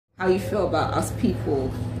how you feel about us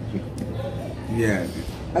people. Yeah.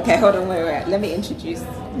 Okay, hold on, wait. Let me introduce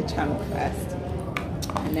the channel first.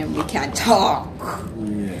 And then we can talk.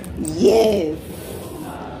 Yeah. Yes.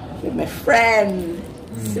 With my friend.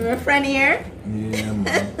 See my friend here? Yeah,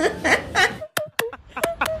 man.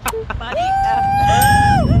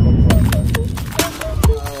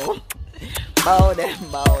 Bow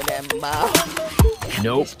them.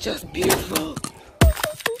 Nope. It's just beautiful.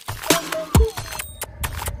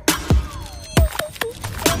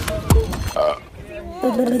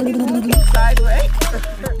 Sideways.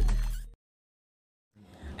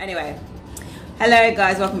 Anyway, hello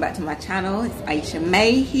guys, welcome back to my channel. It's Aisha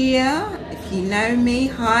May here. If you know me,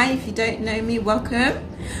 hi. If you don't know me, welcome.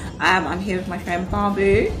 I'm here with my friend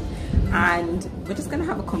Babou, and we're just gonna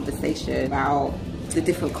have a conversation about the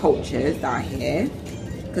different cultures that are here,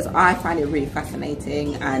 because I find it really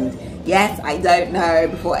fascinating. And yes, I don't know,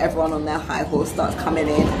 before everyone on their high horse starts coming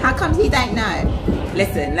in, how come you don't know?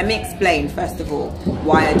 Listen, let me explain first of all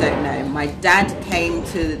why I don't know. My dad came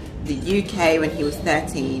to the UK when he was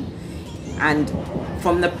 13, and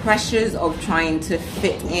from the pressures of trying to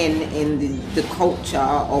fit in the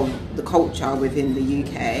culture within the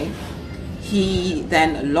UK, he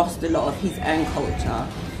then lost a lot of his own culture.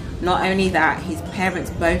 Not only that, his parents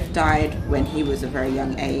both died when he was a very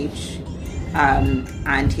young age,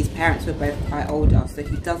 and his parents were both quite older, so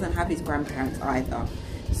he doesn't have his grandparents either.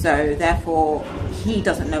 So therefore, he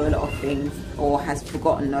doesn't know a lot of things, or has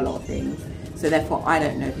forgotten a lot of things. So therefore, I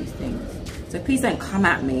don't know these things. So please don't come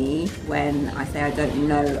at me when I say I don't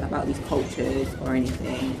know about these cultures or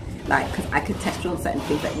anything. Like, because I could test you on certain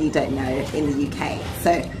things that you don't know in the UK.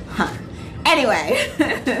 So, anyway,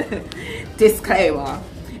 disclaimer.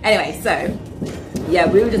 Anyway, so yeah,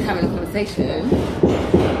 we were just having a conversation,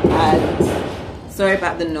 and sorry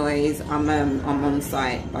about the noise. I'm on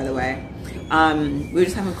site, by the way. We were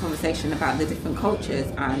just having a conversation about the different cultures,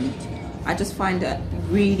 and I just find it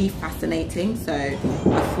really fascinating. So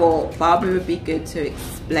I thought Barbara would be good to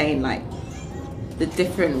explain like the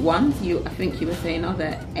different ones. I think you were saying are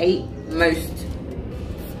the 8 most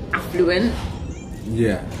affluent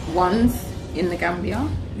ones in the Gambia.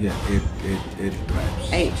 Yeah, eight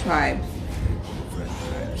tribes. 8 tribes. Different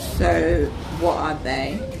tribes. So what are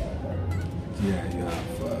they? Yeah, you have.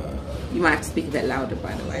 You might have to speak a bit louder,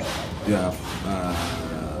 by the way. You have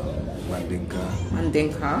Mandinka.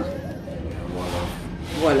 Mandinka. Wolof.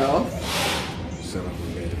 Wolof.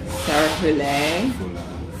 Serapule.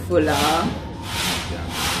 Fula.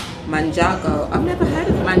 Manjago. I've never heard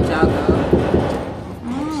of Manjago.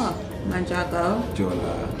 Oh, Manjago.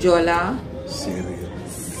 Jola.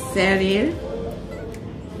 Seril.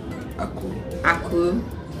 Aku.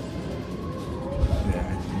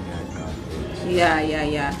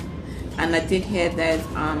 Yeah. And I did hear there's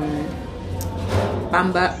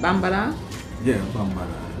Bambara. Yeah,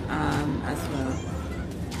 Bambara. As well.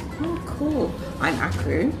 Oh, cool. I'm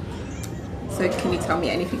Aku. So can you tell me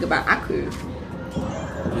anything about Aku?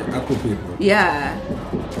 Yeah, Aku people. Yeah.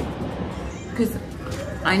 Because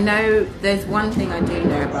I know there's one thing I do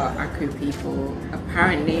know about Aku people.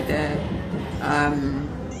 Apparently they're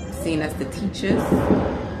seen as the teachers,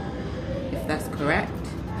 if that's correct.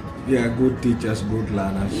 Yeah, good teachers, good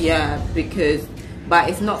learners. Yeah, but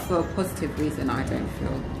it's not for a positive reason, I don't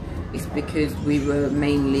feel. It's because we were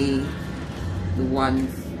mainly the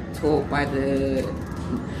ones taught by the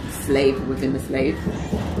slave within the slave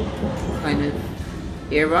kind of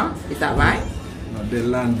era. Is that right? No, they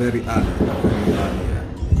learn very early.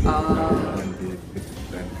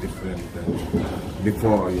 Different than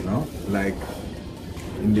before, you know, like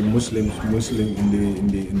in the Muslim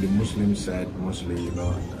side, mostly, you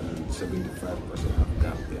know, 75% of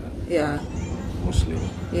Gambia. Yeah. Muslim.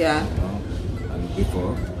 Yeah. You know? And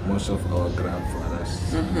before, most of our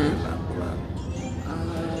grandfathers learned Quran.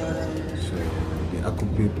 So the Aku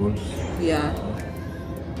people, yeah,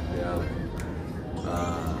 they have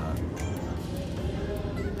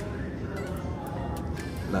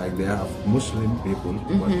like they have Muslim people,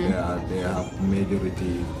 but they have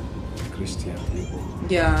majority Christian people.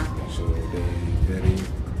 Yeah. So they very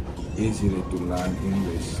easily to learn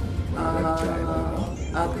English. That child,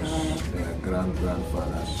 you know, okay. Their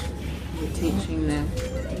grandfathers. You're teaching them.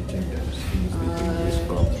 Teaching them since the English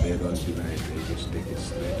come, they don't deny it, they just take it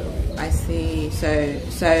straight away. I see. So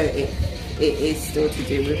it is still to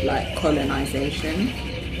do with like colonization.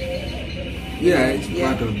 Yeah, it's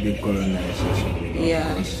part of the colonization. You know,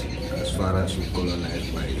 yeah. As far as you colonize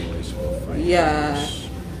by English or French. Yeah.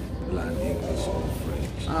 Learn English or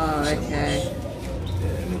French. Oh, okay.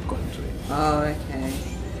 Any country. Oh, okay.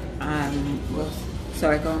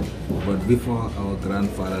 Sorry, go on. But before, our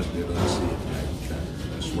grandfathers, they don't see it like that.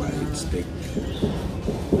 That's why it's take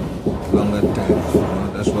longer time. You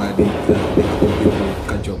know? That's why the people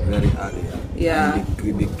catch up very early. Yeah.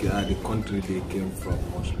 And the country they came from,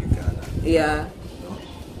 mostly Ghana. Yeah. No?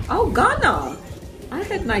 Oh, Ghana. I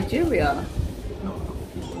heard Nigeria. No,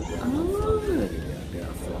 people they are Oh. not from Nigeria. They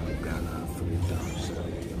are from Ghana, Freetown, Sierra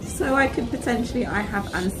Leone. So I could potentially, I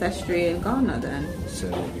have ancestry in Ghana then.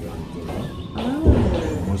 Sierra Leone, you know?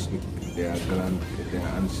 Oh. Mostly their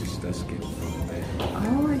ancestors came from there.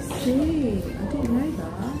 Oh, I see. I didn't know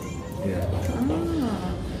that. Yeah.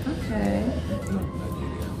 Oh, okay. Not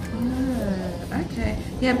Nigeria. Oh, okay.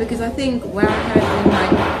 Yeah, because I think where I heard the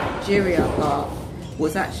Nigeria part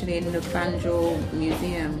was actually in the Banjul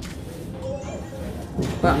Museum.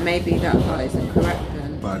 But maybe that part isn't correct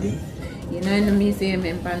then. Pardon? You know, in the museum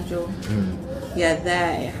in Banjul, yeah,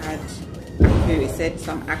 there it had Aku. It said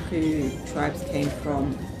some Aku tribes came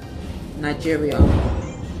from Nigeria.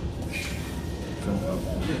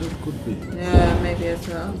 Yeah, it could be. Yeah, maybe as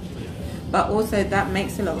well. But also that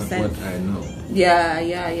makes a lot of But sense. what I know.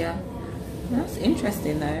 Yeah. That's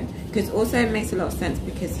interesting though, because also it makes a lot of sense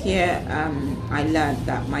because here I learned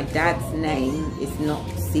that my dad's name is not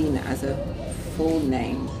seen as a full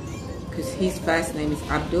name because his first name is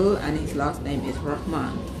Abdul and his last name is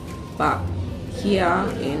Rahman. But here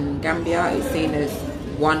in Gambia it's seen as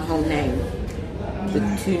one whole name with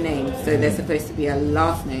two names, so there's supposed to be a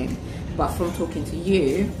last name. But from talking to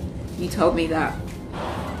you, you told me that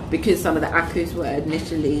because some of the Akus were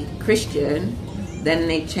initially Christian, then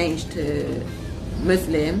they changed to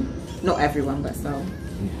Muslim, not everyone but some.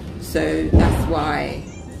 So that's why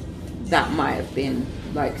that might have been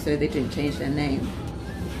like, so they didn't change their name.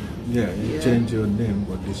 Yeah, you change your name,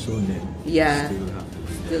 but the surname still have to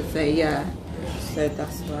be Still say yeah. So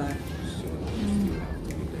that's why. So still have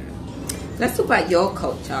to be there. Let's talk about your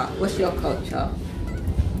culture. What's your culture?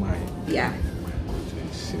 Mine. Yeah. My culture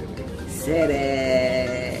is Sierra.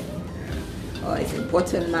 Sere. Oh, it's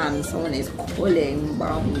important, man. Someone is calling,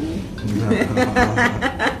 Babou. No,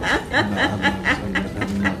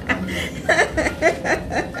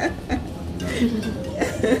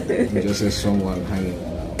 I'm just someone hanging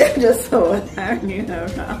around. Just someone hanging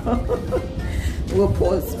around. We'll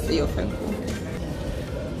pause for your phone call.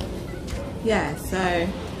 Yeah, so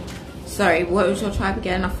sorry, what was your tribe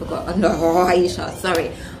again? I forgot. No, Aisha,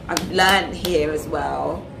 sorry. I've learned here as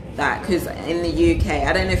well that because in the UK,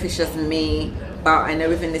 I don't know if it's just me, but I know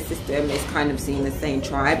within the system it's kind of seen the same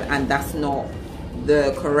tribe, and that's not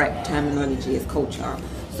the correct terminology as culture.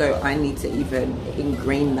 So I need to even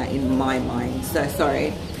ingrain that in my mind. So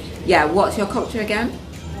sorry. Yeah, what's your culture again?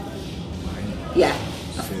 Mine. Yeah.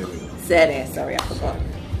 Sierra. Sere, sorry, I forgot.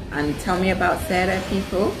 And tell me about Sere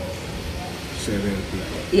people. Sierra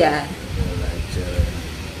people. Yeah. You like cherry.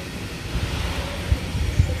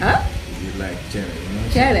 Huh? You like cherry, you know?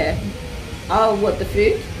 Chere? Oh, what, the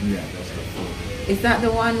food? Yeah, that's the food. Is that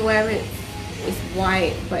the one where it's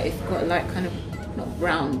white, but it's got like kind of, not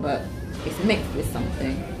brown, but it's mixed with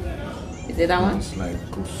something? Is it that one? It's like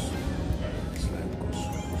kus. It's like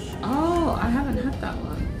couscous. Oh, I haven't had that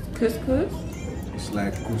one. Couscous? It's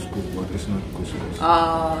like couscous, but it's not couscous.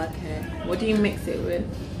 Oh, okay. What do you mix it with?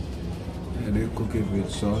 Yeah, they cook it with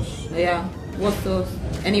sauce. Yeah. What sauce?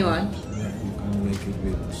 Anyone? Yeah, you can make it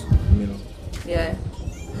with milk. Yeah.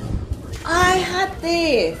 I had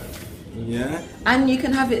this. Yeah? And you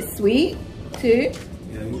can have it sweet too.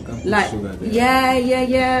 Yeah, you can put Like, sugar there.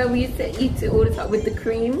 yeah. We used to eat it all the time with the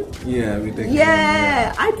cream. Yeah, with the cream,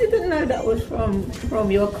 Yeah, I didn't know that was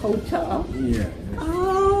from your culture. Yeah.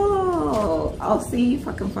 Oh, I'll see if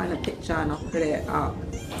I can find a picture and I'll put it up.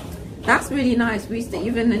 That's really nice. We used to,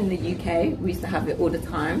 even in the UK, we used to have it all the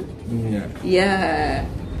time. Yeah. Yeah.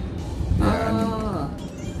 Yeah, Oh.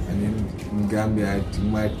 and in Gambia,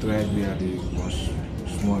 my tribe, we are the most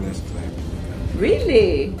smallest tribe.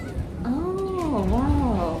 Really? Oh,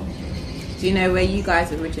 wow. Do you know where you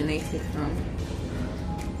guys originated from?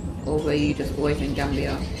 Or were you just always in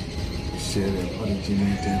Gambia? Sierra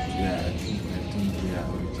originated, yeah, I think we are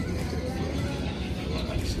originated from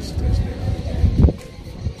our ancestors there.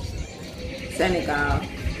 Senegal.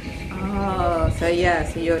 Oh, so yeah,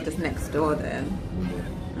 so you're just next door then.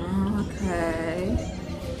 Yeah. Oh, okay.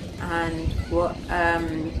 And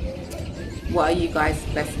what are you guys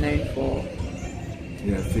best known for?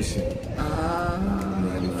 Yeah, fishing. Ah,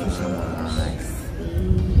 Yeah, the fishermen. nice.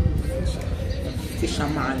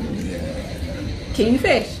 Fisherman. Yeah. Can you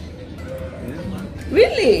fish? Yeah, man.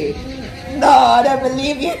 Really? No, I don't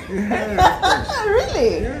believe you. Yeah,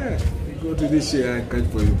 Really? yeah. You go to this year and catch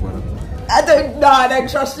for you for a I don't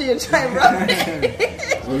trust you. Try and run me.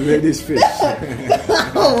 or ladies fish.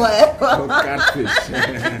 Oh, Or catfish.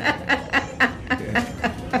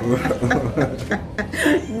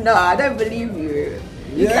 No, I don't believe you.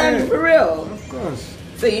 You Yeah. can, for real. Of course.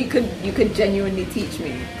 So you could genuinely teach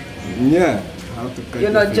me. Yeah. How to cut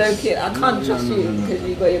You're the not fish. joking. I can't trust you because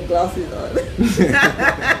you got your glasses on.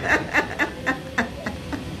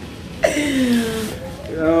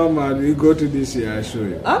 Oh man, we go to this year, I'll show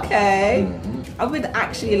you. Okay. I would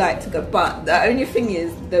actually like to go, but the only thing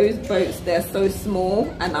is those boats, they're so small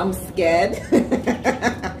and I'm scared.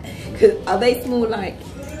 Cause are they small like,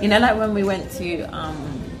 you know, like when we went to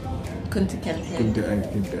Kunta Kinte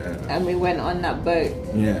and we went on that boat?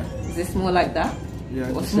 Yeah. Is it small like that? Yeah.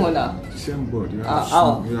 Or the smaller? Same boat. You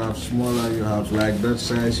have, you have smaller, you have like that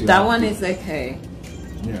size. You That have one big. is okay.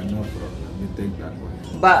 Yeah, no problem. You take that one.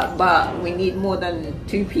 But we need more than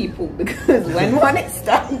 2 people because when one is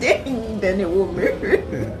standing, then it will move.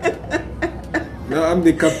 No, I'm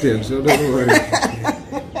the captain, so don't worry.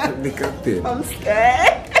 I'm the captain. I'm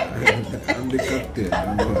scared. I'm the captain,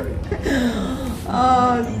 don't worry.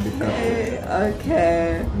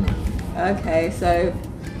 Okay. Okay, so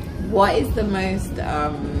what is the most,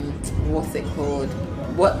 what's it called?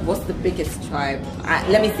 What's the biggest tribe?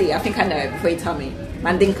 Let me see, I think I know it before you tell me.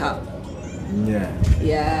 Mandinka. Yeah.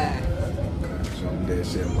 Yeah. Some they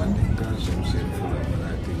say Mandinka, some say Fulani. I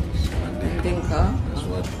think it's Mandinka. Mandinka. That's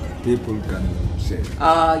what people can say.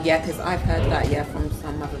 Yeah, because I've heard that, yeah, from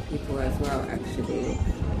some other people as well, actually.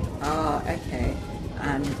 Okay.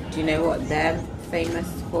 And do you know what they're famous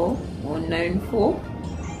for or known for?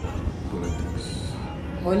 Politics.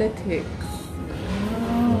 Politics.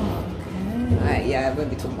 Oh, okay. Right, yeah, I won't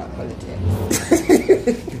be talking about politics.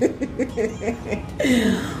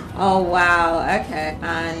 Oh wow, okay.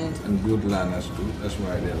 And good learners too. That's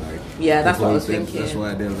why they like. Yeah, that's what I was thinking. That's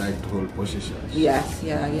why they like to hold positions. Yes,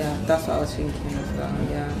 yeah. That's what I was thinking as well.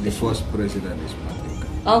 Yeah. The first president is Mandinka.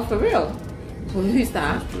 Oh, for real? Well, who's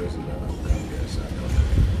that? First president of Gambia, Sir.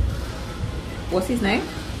 What's his name?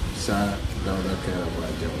 Sir Dauda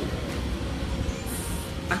Kairaba Jawara.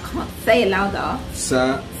 I can't say it louder.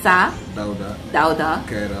 Sir Sa Dauda Dauda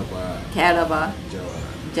Kairaba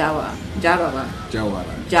Jawara.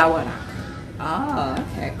 Jawara. Oh,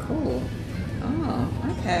 okay, cool. Oh,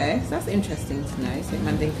 okay. So that's interesting to know. So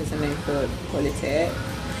Mandinkas are known for politics.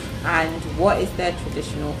 And what is their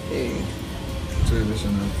traditional food?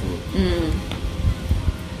 Traditional food.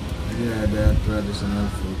 Yeah, their traditional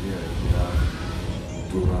food. Yeah, we have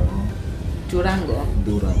Durango.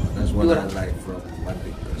 That's what I like from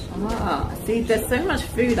Mandinkas. Ah, see, there's so much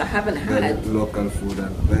food I haven't Very had. local food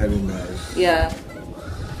and very nice. Yeah.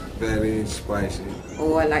 Very spicy.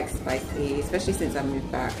 Oh, I like spicy, especially since I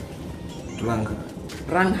moved back. Rangha.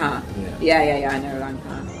 Rangha. Yeah, I know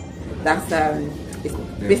Rangha. That's it's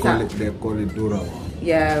They call it Durama.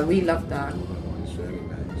 Yeah, we love that. It's very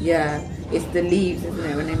nice. Yeah, it's the leaves, isn't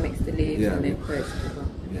it? When they mix the leaves Yeah, and they put it together.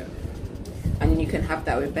 Yeah. And you can have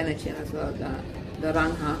that with Benachin as well. The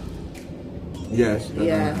Rangha. Yes. The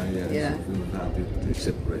Yeah, Rangha, yes. yeah. If you have it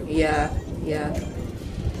separate. Yeah.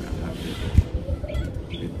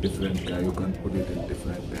 Different you can put it in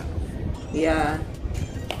different kind of food. Yeah,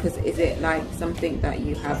 because is it like something that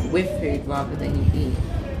you have with food rather than you eat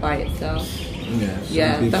by itself?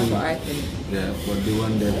 Yeah, People, that's what I think. Yeah, for the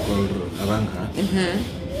one they call Rangha,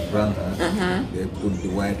 they put the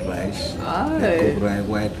white rice. Oh. They cook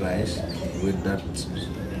white rice with that.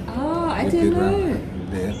 Oh, I with didn't the know. Rangha.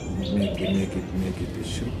 They make it a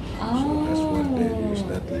soup. Oh. So that's what they use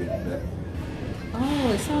that with that.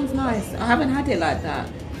 Oh, it sounds nice. I haven't had it like that.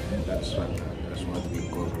 That's what we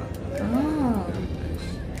call Rangha. Oh. Very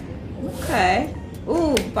nice. Okay.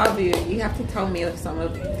 Oh, Babou, you have to tell me of some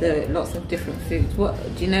of the lots of different foods. What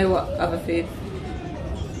do you know? What other food?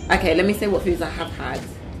 Okay, let me say what foods I have had,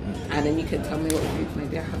 and then you can tell me what foods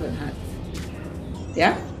maybe I haven't had.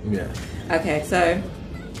 Yeah. Yeah. Okay, so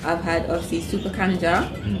I've had obviously super kanja,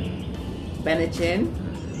 Benachin,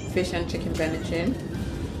 fish and chicken Benachin.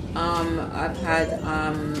 I've had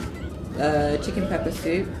chicken pepper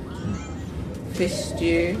soup, fish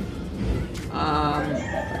stew,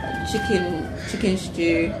 chicken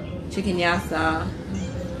stew, chicken yassa.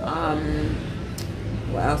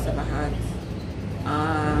 What else have I had?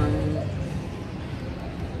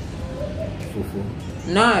 Fufu.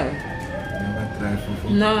 No. Never tried fufu.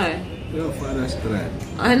 No. Your father's tried.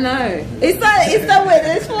 I know. Is that what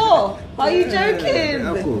it's for? Are you joking?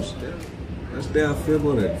 Of course. That's their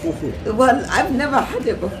favorite fufu. Well, I've never had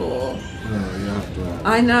it before. No, you have to have it.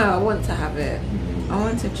 I know. I want to have it. I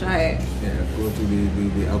want to try it. Yeah, go to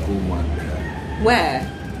the apple one there. Where?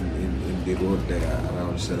 In the road there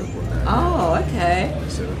around Serakunda. Oh, okay.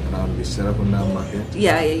 Around the Serakunda market.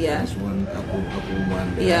 Yeah. There's one apple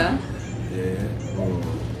one there. Yeah. Yeah. Oh,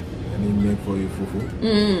 he make for you fufu.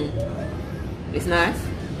 It's nice.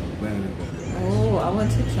 Very, very nice. Oh, I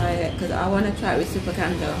want to try it because I want to try it with super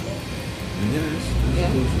candle. Yes, Yeah.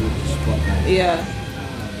 goes with the spot. Yeah.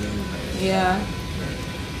 Very nice. Yeah.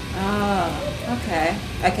 Ah, okay.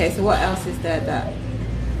 Okay, so what else is there that,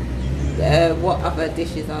 what other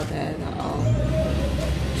dishes are there that are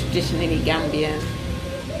traditionally Gambian?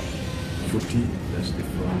 Footy, that's the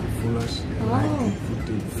fullest. Oh.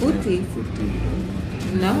 Footy. Footy. Footy.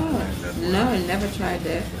 No, no, never tried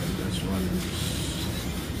it. And that's one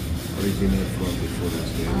originate from the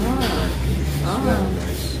fullest. It's very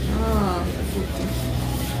nice. Oh. Footy.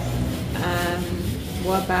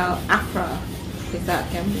 What about Afra? Is that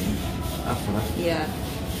Gambian? Afra. Yeah. I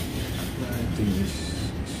think it's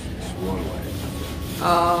worldwide.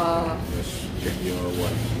 Oh. Just get your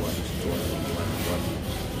one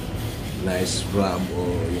nice ram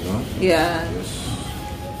or Yeah. just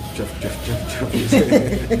chop.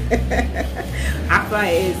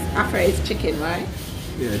 Afra is chicken, right?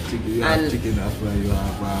 Yeah, chicken. You have chicken Afra. You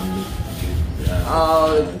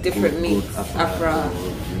have different good meats. Afra.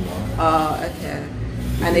 or, Oh, okay.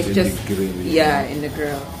 And it's in just the grill, in the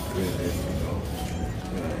grill.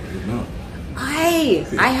 I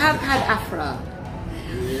have had Afra.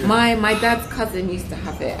 My dad's cousin used to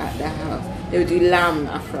have it at their house. They would do lamb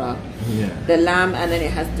Afra. Yeah. The lamb, and then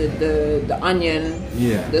it has the onion.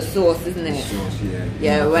 Yeah. The sauce, isn't it? Sauce, yeah.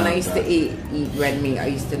 Yeah. When I used to eat red meat, I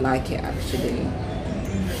used to like it actually.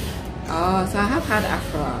 Oh, so I have had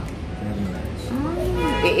Afra. Very nice.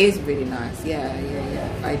 Oh, it is really nice. Yeah.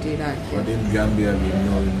 I do like it. But in Gambia, we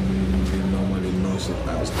normally know it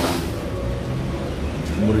as the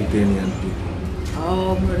Mauritanian people.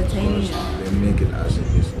 Oh, Mauritania. Because they make it as a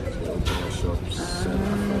business. They open a shop, sell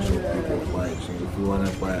Afra, so people buy it. So if you want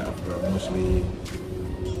to buy Afra, mostly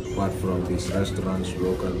apart from these restaurants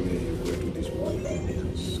locally, you go to these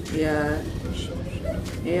Mauritanians. Yeah.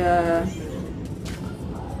 Shops. Yeah.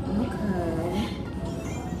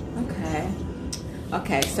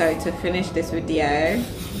 Okay, so to finish this video,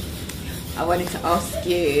 I wanted to ask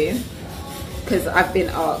you, because I've been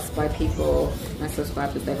asked by people, my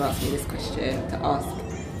subscribers, they've asked me this question, to ask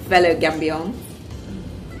fellow Gambians,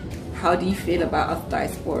 how do you feel about us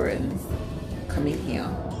diasporians coming here?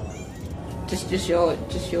 Just be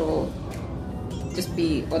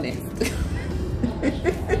honest.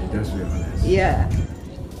 Just be honest. Yeah.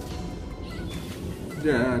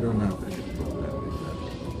 Yeah, I don't have any problem with that.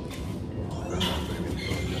 I don't have any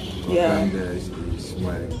problem. Yeah. Gambia is the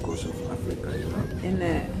smiling coast of Africa, Isn't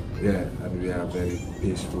it? Yeah, and we are very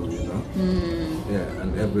peaceful, Yeah,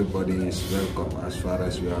 and everybody is welcome as far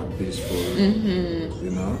as we are peaceful,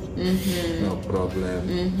 no problem.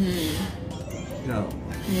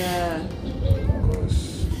 Yeah.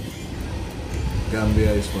 Because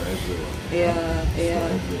Gambia is for everyone. Yeah. For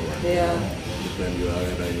everyone. Yeah. Depend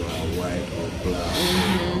whether you are white or black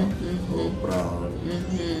or brown.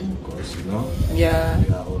 Because Yeah.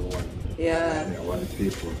 we are all one. Yeah. We are one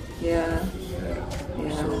people. Yeah.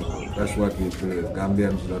 So that's what we believe.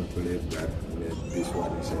 Gambians don't believe that this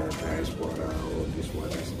one is a diaspora or this one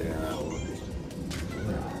is there or this.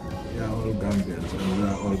 We are all Gambians and we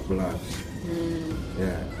are all blacks.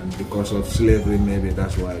 Yeah, and because of slavery, maybe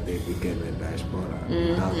that's why they became a diaspora.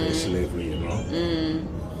 Without the slavery,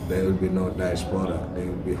 there will be no diaspora. They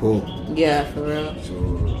will be home. Yeah, for real. So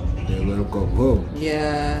they welcome home.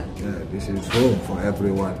 Yeah. Yeah, this is home for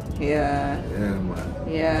everyone. Yeah. Yeah, man.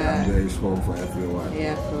 Yeah. Gambia is home for everyone.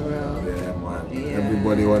 Yeah, for real. Yeah, man. Yeah.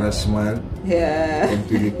 Everybody wanna smile. Yeah. Come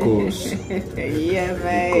to the coast. Yeah, The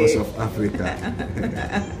mate. coast of Africa.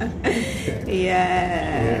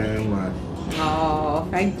 Yeah. Yeah, man. Oh,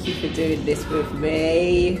 thank you for doing this with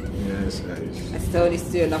me. Yes, guys. I still need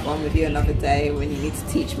to do another one with you another day when you need to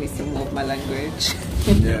teach me some more of my language.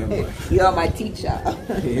 Yeah, man. You are my teacher.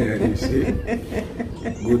 Yeah, you see?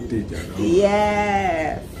 Good teacher, no?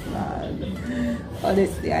 Yes, man.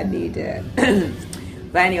 Honestly, I need it.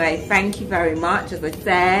 But anyway, thank you very much, as I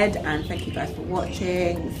said, and thank you guys for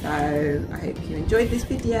watching. So I hope you enjoyed this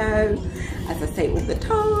video, as I say all the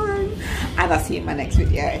time, and I'll see you in my next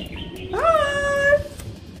video. Bye!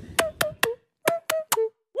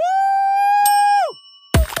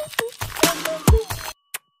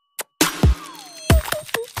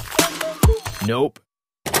 Nope.